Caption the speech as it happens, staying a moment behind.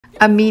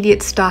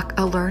Immediate stock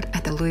alert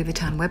at the Louis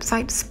Vuitton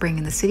website, Spring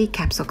in the City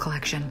Capsule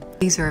Collection.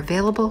 These are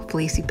available.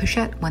 Fleecy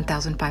Pochette,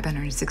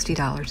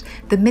 $1,560.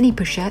 The mini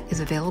Pochette is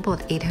available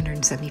at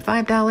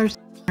 $875.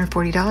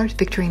 $140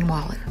 Victorine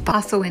wallet.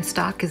 Also in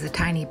stock is a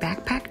tiny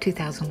backpack,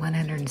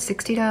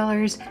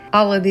 $2,160.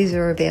 All of these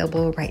are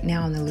available right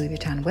now on the Louis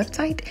Vuitton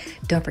website.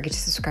 Don't forget to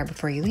subscribe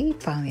before you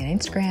leave. Follow me on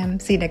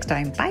Instagram. See you next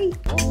time. Bye.